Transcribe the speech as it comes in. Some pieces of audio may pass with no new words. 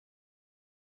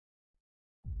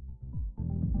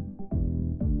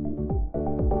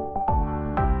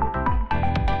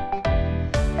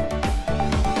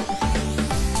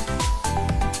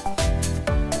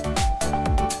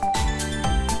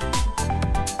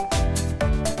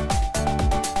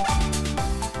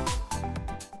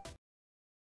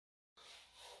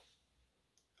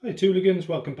Hi Tooligans,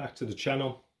 welcome back to the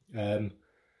channel.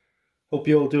 Hope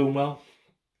you're all doing well.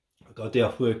 I got a day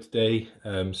off work today,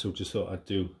 so just thought I'd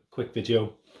do a quick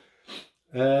video.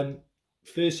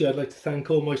 Firstly, I'd like to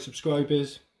thank all my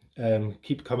subscribers.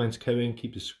 Keep the comments coming,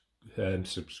 keep the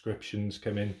subscriptions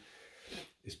coming.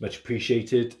 It's much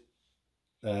appreciated.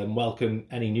 Welcome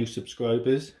any new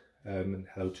subscribers, and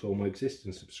hello to all my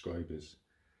existing subscribers.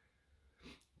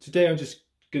 Today I'm just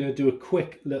going to do a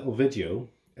quick little video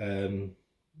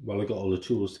while I got all the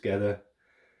tools together,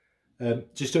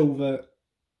 just over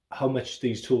how much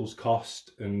these tools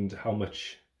cost and how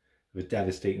much of a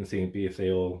devastating thing it'd be if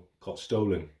they all got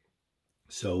stolen.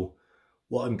 So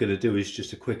what I'm going to do is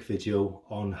just a quick video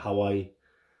on how I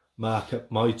mark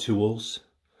up my tools,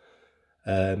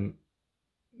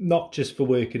 not just for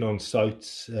working on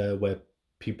sites where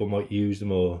people might use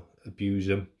them or abuse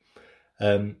them.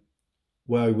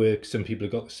 Where I work, some people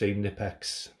have got the same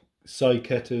Nipex side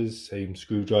cutters, same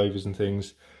screwdrivers and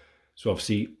things. So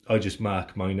obviously I just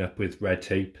mark mine up with red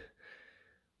tape.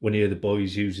 One of the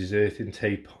boys uses earthing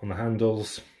tape on the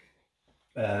handles.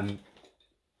 And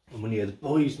one of the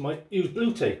boys might use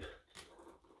blue tape,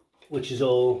 which is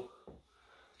all,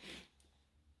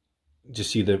 just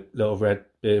see the little red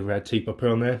tape I put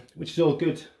on there, which is all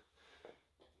good.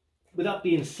 With that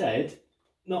being said,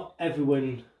 not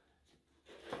everyone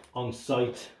on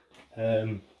site,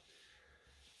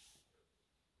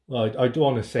 well, I don't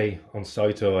want to say on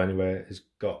site or anywhere has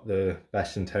got the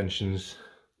best intentions.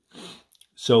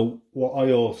 So what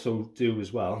I also do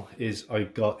as well is I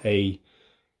got a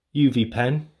UV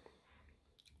pen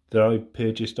that I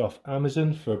purchased off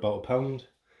Amazon for about £1,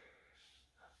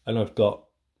 and I've got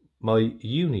my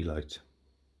Unilite.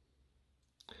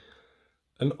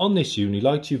 And on this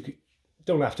Unilite, you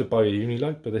don't have to buy a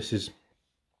Unilite, but this is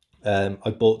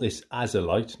I bought this as a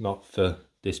light, not for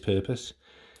this purpose.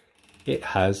 It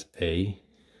has a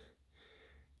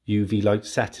UV light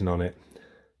setting on it.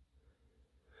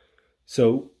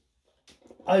 So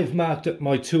I've marked up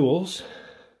my tools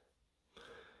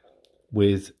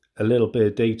with a little bit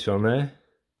of data on there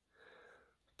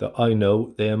that I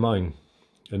know they are mine,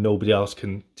 and nobody else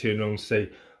can turn around and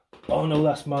say, oh no,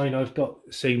 that's mine, I've got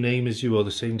the same name as you or the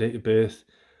same date of birth.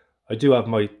 I do have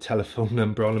my telephone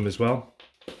number on them as well.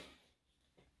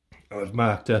 I've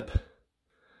marked up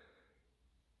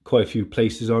quite a few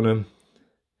places on them.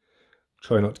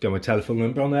 Try not to get my telephone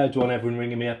number on there. I don't want everyone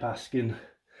ringing me up asking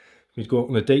me to go out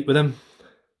on a date with them.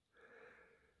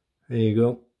 There you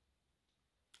go.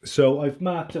 So I've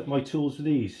marked up my tools with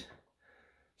these.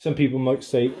 Some people might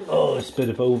say, oh, it's a bit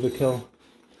of overkill.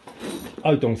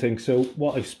 I don't think so.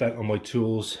 What I've spent on my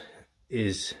tools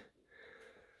is,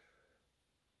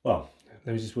 well,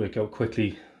 let me just work out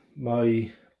quickly.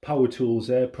 My power tools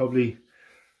there, probably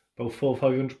about £400 or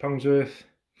 £500 worth.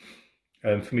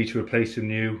 For me to replace them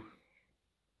new,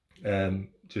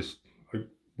 just I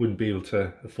wouldn't be able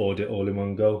to afford it all in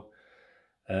one go.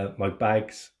 My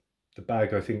bags, the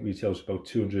bag I think retails about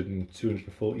 200 and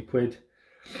 240 quid.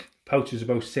 Pouch is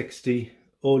about 60.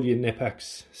 All your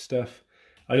Nipex stuff.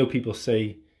 I know people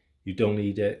say you don't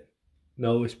need it.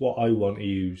 No, it's what I want to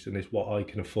use and it's what I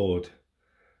can afford.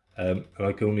 And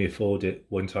I can only afford it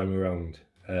one time around.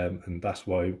 And that's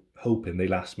why I'm hoping they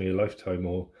last me a lifetime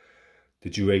or the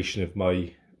duration of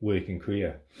my working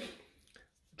career.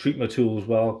 Treat my tools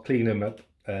well, clean them up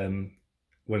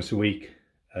once a week.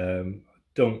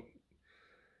 Don't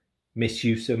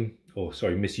misuse them, or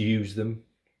sorry, misuse them.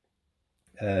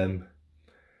 But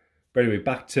anyway,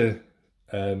 back to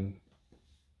the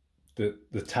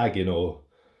tagging or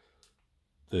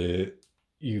the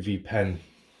UV pen.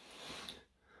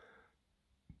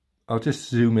 I'll just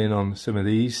zoom in on some of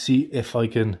these, see if I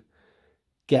can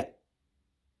get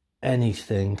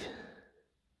anything.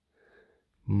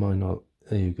 Might not.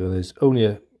 There you go. There's only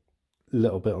a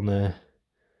little bit on there.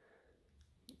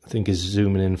 I think it's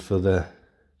zooming in for the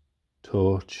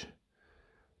torch.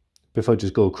 But if I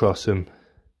just go across them,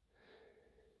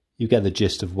 you get the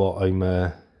gist of what I'm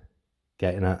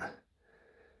getting at.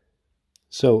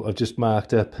 So I've just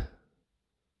marked up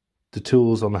the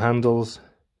tools on the handles.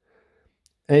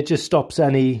 And it just stops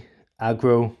any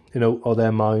aggro, you know, oh,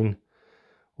 they're mine.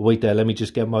 Wait there, let me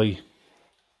just get my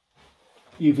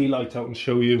UV light out and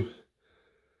show you.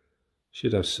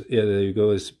 Should have, yeah, there you go,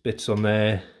 there's bits on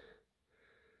there.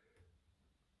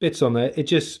 Bits on there. It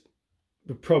just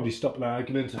would probably stop an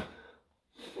argument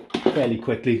fairly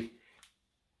quickly.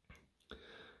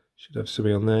 Should have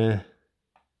something on there.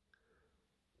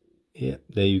 Yep,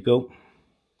 there you go.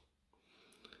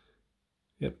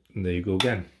 Yep, and there you go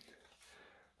again.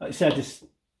 Like I said, it's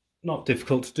not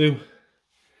difficult to do.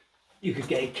 You could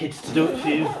get your kids to do it for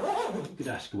you. You could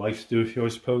ask your wife to do it for you, I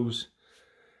suppose.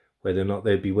 Whether or not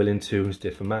they'd be willing to is a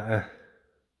different matter.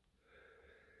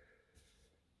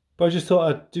 But I just thought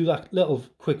I'd do that little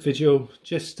quick video,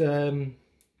 just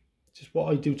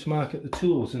what I do to market the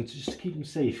tools and just to keep them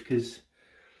safe, because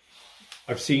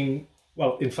I've seen,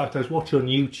 well, in fact, I was watching on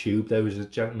YouTube, there was a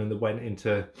gentleman that went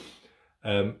into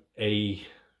a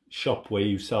shop where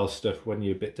you sell stuff when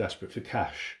you're a bit desperate for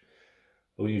cash.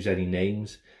 I won't use any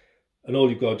names. And all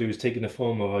you've got to do is take in a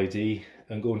form of ID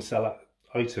and go and sell that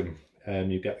item.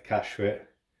 You get the cash for it.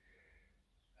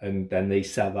 And then they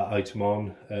sell that item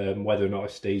on. Whether or not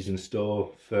it stays in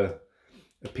store for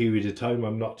a period of time,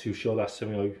 I'm not too sure. That's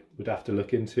something I would have to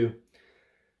look into.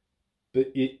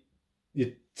 But you're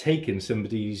taking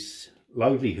somebody's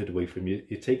livelihood away from you.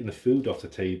 You're taking the food off the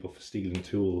table for stealing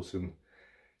tools and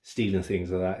stealing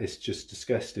things like that. It's just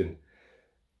disgusting.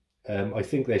 I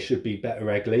think there should be better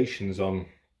regulations on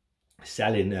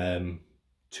selling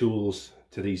tools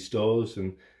to these stores,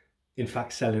 and in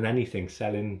fact selling anything,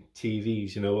 selling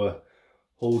TVs, you know, a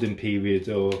holding period,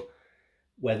 or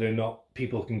whether or not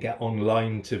people can get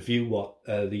online to view what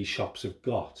these shops have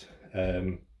got.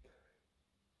 You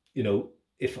know,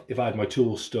 if I had my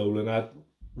tools stolen, I'd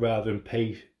rather than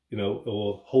pay, you know,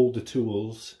 or hold the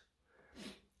tools,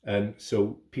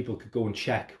 so people could go and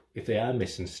check if they are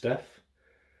missing stuff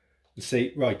and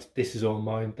say, right, this is all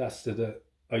mine. That's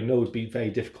I know it'd be very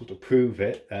difficult to prove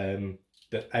it,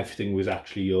 that everything was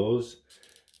actually yours,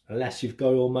 unless you've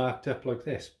got it all marked up like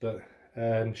this. But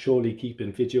surely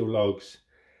keeping video logs,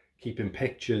 keeping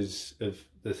pictures of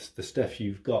the stuff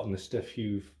you've got and the stuff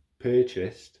you've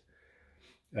purchased.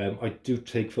 I do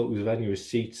take photos of any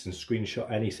receipts and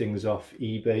screenshot anything off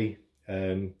eBay,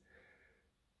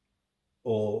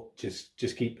 or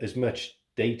just keep as much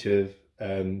data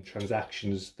of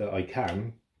transactions that I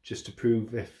can, just to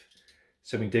prove if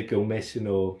something did go missing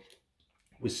or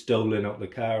was stolen out the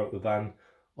car, out the van,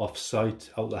 off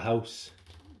site, out the house,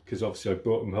 because obviously I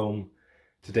brought them home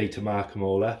today to mark them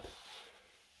all up.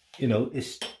 You know,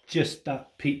 it's just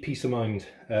that peace of mind,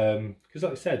 because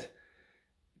like I said,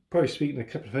 probably speaking a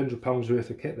couple of £100 worth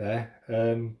of kit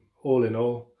there, all in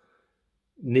all,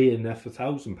 near enough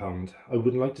 £1,000. I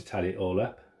wouldn't like to tally it all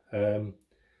up.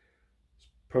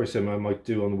 Probably something I might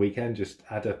do on the weekend, just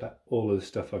add up all of the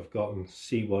stuff I've got and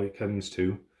see what it comes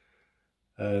to,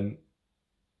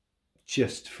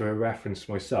 just for a reference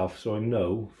myself, so I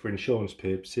know for insurance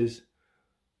purposes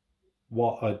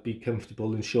what I'd be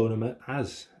comfortable in showing them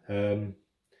as.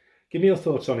 Give me your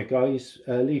thoughts on it, guys.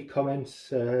 Leave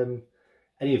comments,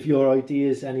 any of your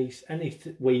ideas, any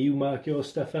way you mark your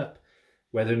stuff up,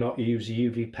 whether or not you use a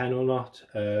UV pen or not.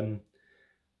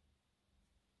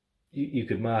 You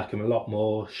could mark them a lot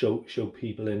more, show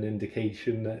people an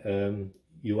indication that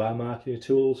you are marking your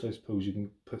tools. I suppose you can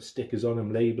put stickers on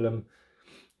them, label them,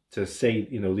 to say,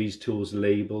 you know, these tools are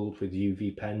labelled with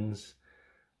UV pens.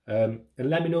 And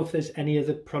let me know if there's any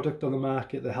other product on the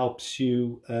market that helps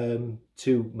you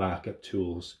to mark up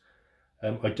tools.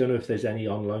 I don't know if there's any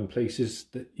online places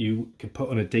that you can put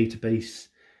on a database,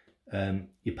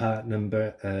 your part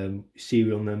number,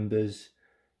 serial numbers,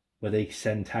 where they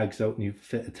send tags out and you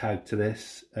fit a tag to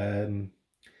this. I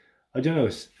don't know,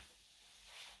 it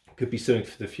could be something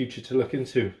for the future to look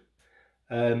into.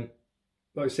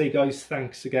 Like I say, guys,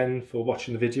 thanks again for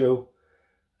watching the video.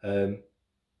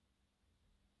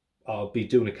 I'll be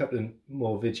doing a couple of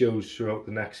more videos throughout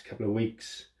the next couple of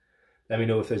weeks. Let me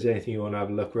know if there's anything you want to have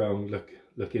a look around,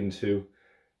 look into,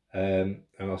 and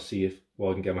I'll see what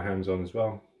I can get my hands on as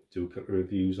well. Do a couple of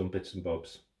reviews on bits and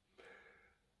bobs.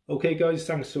 Okay guys,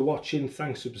 thanks for watching,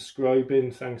 thanks for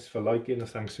subscribing, thanks for liking, and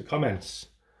thanks for comments.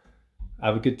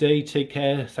 Have a good day, take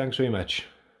care, thanks very much.